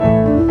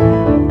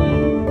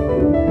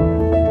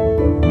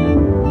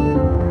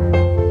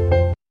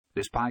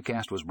This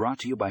podcast was brought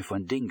to you by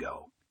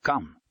Fundingo.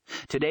 Come.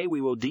 Today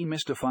we will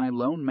demystify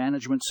loan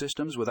management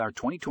systems with our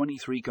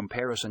 2023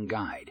 comparison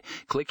guide.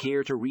 Click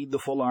here to read the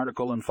full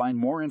article and find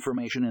more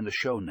information in the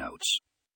show notes.